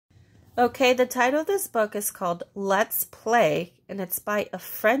Okay, the title of this book is called Let's Play, and it's by a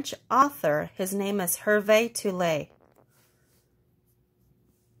French author. His name is Hervé Tullet.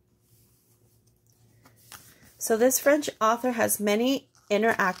 So this French author has many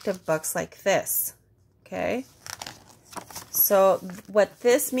interactive books like this. Okay, so what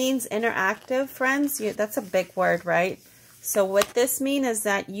this means, interactive, friends, that's a big word, right? So what this means is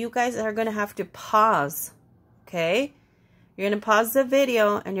that you guys are going to have to pause, okay? You're going to pause the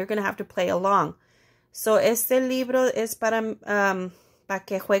video and you're going to have to play along. So este libro es para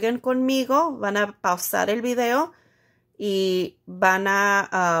que jueguen conmigo. Van a pausar el video y van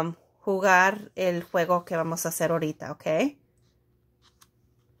a jugar el juego que vamos a hacer ahorita, okay?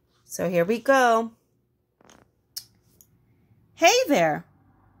 So here we go. Hey there.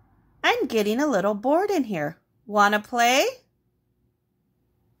 I'm getting a little bored in here. Wanna play?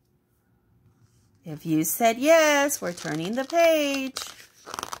 If you said yes, we're turning the page.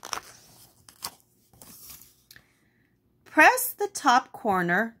 Press the top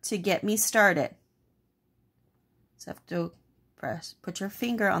corner to get me started. So you have to put your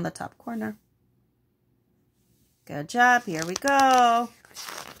finger on the top corner. Good job. Here we go.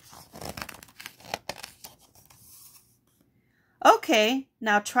 Okay,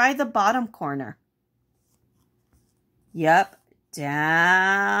 now try the bottom corner. Yep,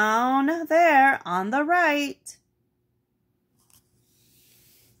 down there on the right.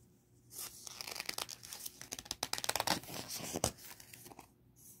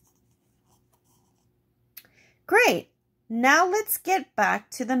 Great. Now let's get back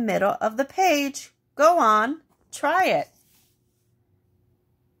to the middle of the page. Go on, try it.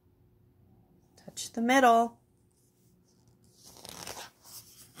 Touch the middle.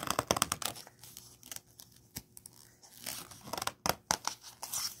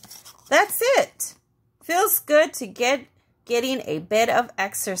 That's it. Feels good to getting a bit of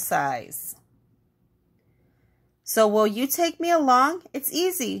exercise. So will you take me along? It's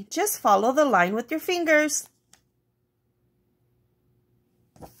easy. Just follow the line with your fingers.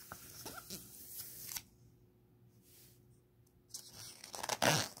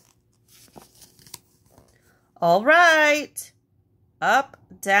 All right. Up,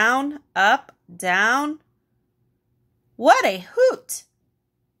 down, up, down. What a hoot!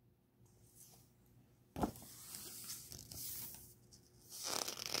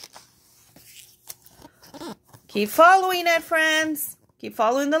 Keep following it, friends. Keep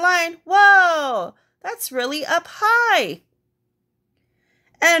following the line. Whoa, that's really up high.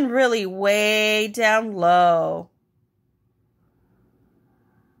 And really way down low.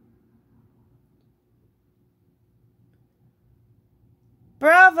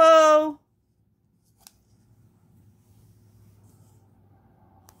 Bravo!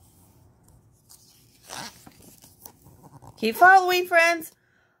 Keep following, friends.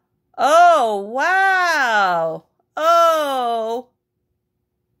 Oh, wow. Oh.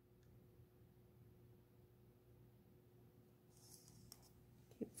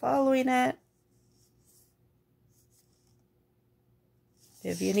 Keep following it.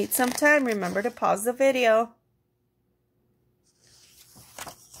 If you need some time, remember to pause the video.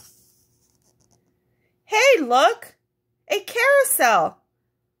 Hey, look, a carousel.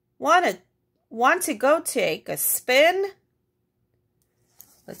 Want to go take a spin?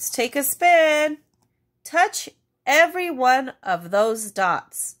 Let's take a spin. Touch every one of those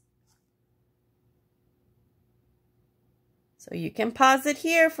dots. So you can pause it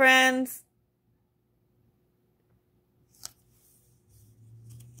here, friends.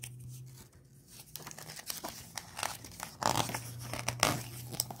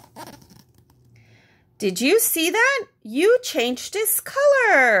 Did you see that? You changed its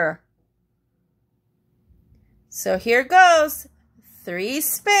color. So here goes. 3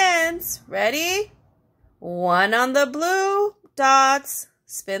 spins. Ready? 1 on the blue dots.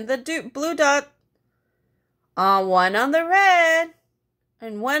 Spin the blue dot. 1 on the red.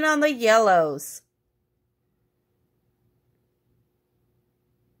 And 1 on the yellows.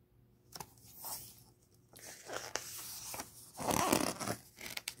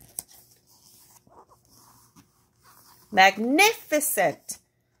 Magnificent.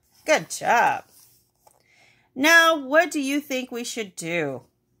 Good job. Now, what do you think we should do?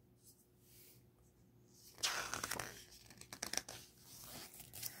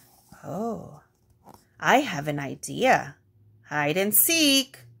 Oh, I have an idea. Hide and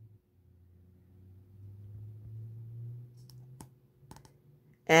seek.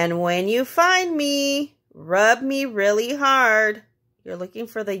 And when you find me, rub me really hard. You're looking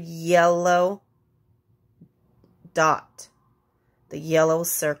for the yellow dot, the yellow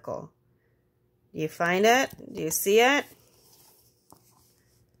circle. Do you find it? Do you see it?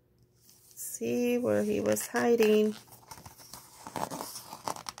 see where he was hiding.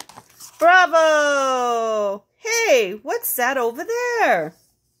 Bravo! Hey, what's that over there?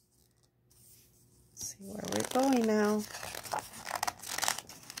 Let's see where we're going now.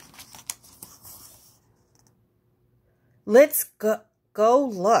 Let's go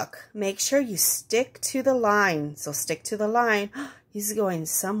look. Make sure you stick to the line. So stick to the line. He's going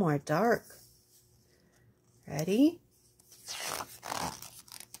somewhere dark. Ready?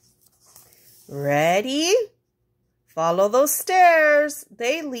 Ready? Follow those stairs.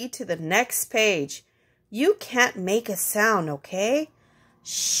 They lead to the next page. You can't make a sound, okay?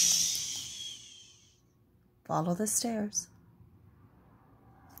 Shh. Follow the stairs.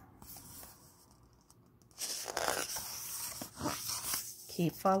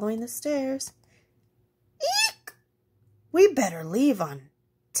 Keep following the stairs. Eek! We better leave on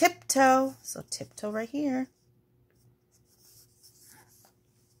tiptoe. So tiptoe right here.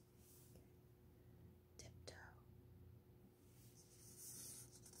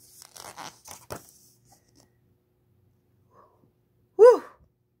 Whew!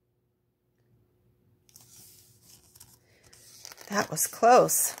 That was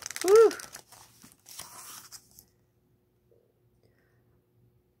close. Whew!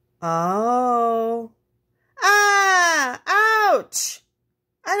 Oh. Ah! Ouch!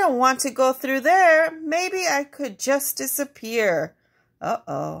 I don't want to go through there. Maybe I could just disappear.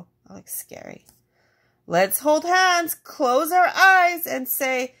 Uh-oh. That looks scary. Let's hold hands, close our eyes, and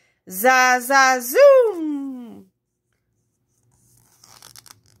say, za, za, zoom!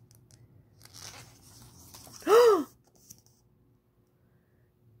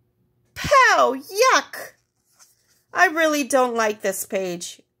 Pow! Yuck! I really don't like this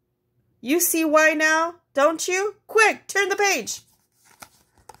page. You see why now, don't you? Quick, turn the page.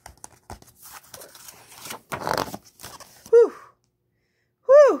 Whew.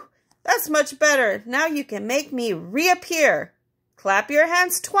 Whew. That's much better. Now you can make me reappear. Clap your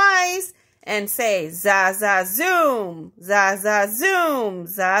hands twice and say, za, za, zoom. Za, za, zoom.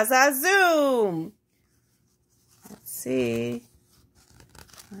 Za, za, zoom. Let's see.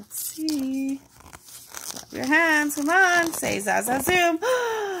 Let's see. Clap your hands. Come on. Say, za, za, zoom.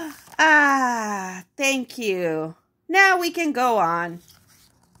 Ah, thank you. Now we can go on.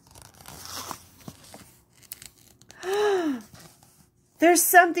 There's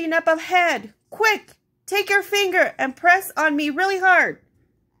something up ahead. Quick, take your finger and press on me really hard.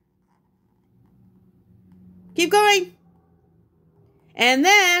 Keep going. And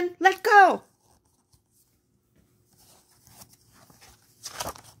then let go.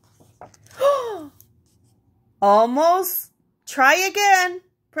 Almost. Try again.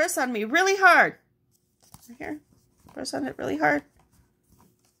 Press on me really hard. Right here. Press on it really hard.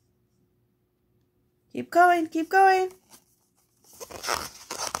 Keep going. Keep going.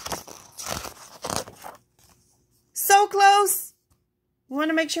 So close. We want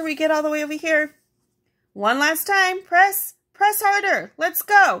to make sure we get all the way over here. One last time. Press. Press harder. Let's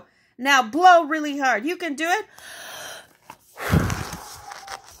go. Now blow really hard. You can do it.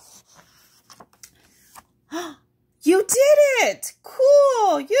 You did it!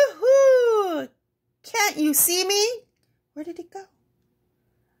 Cool! Yoo-hoo! Can't you see me? Where did it go?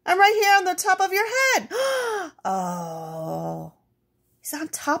 I'm right here on the top of your head. Oh, he's on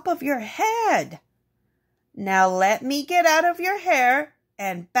top of your head. Now let me get out of your hair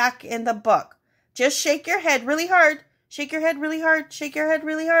and back in the book. Just shake your head really hard. Shake your head really hard. Shake your head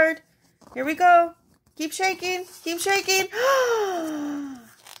really hard. Here we go. Keep shaking. Keep shaking.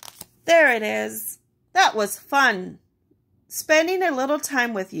 There it is. That was fun. Spending a little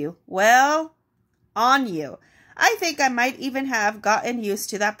time with you. Well, on you. I think I might even have gotten used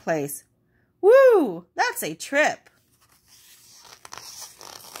to that place. Woo! That's a trip.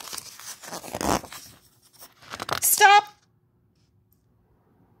 Stop!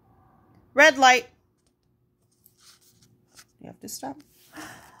 Red light. You have to stop.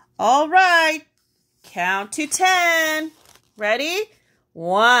 All right. Count to 10. Ready?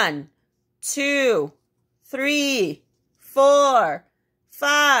 1, 2, 3, 4,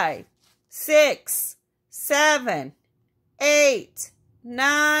 5, 6, 7, 8,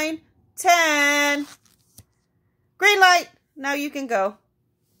 9, 10. Green light. Now you can go.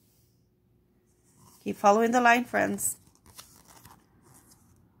 Keep following the line, friends.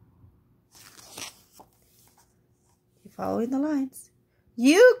 Keep following the lines.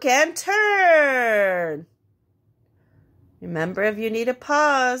 You can turn. Remember, if you need a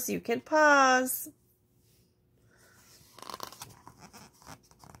pause, you can pause.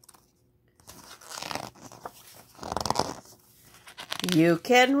 You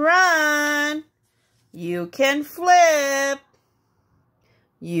can run. You can flip.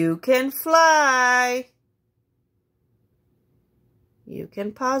 You can fly. You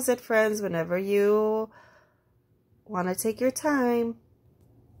can pause it, friends, whenever you want to take your time.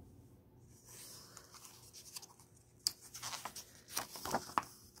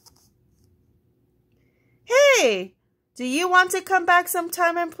 Hey, do you want to come back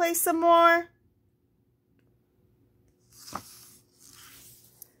sometime and play some more?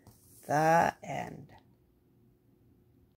 The end.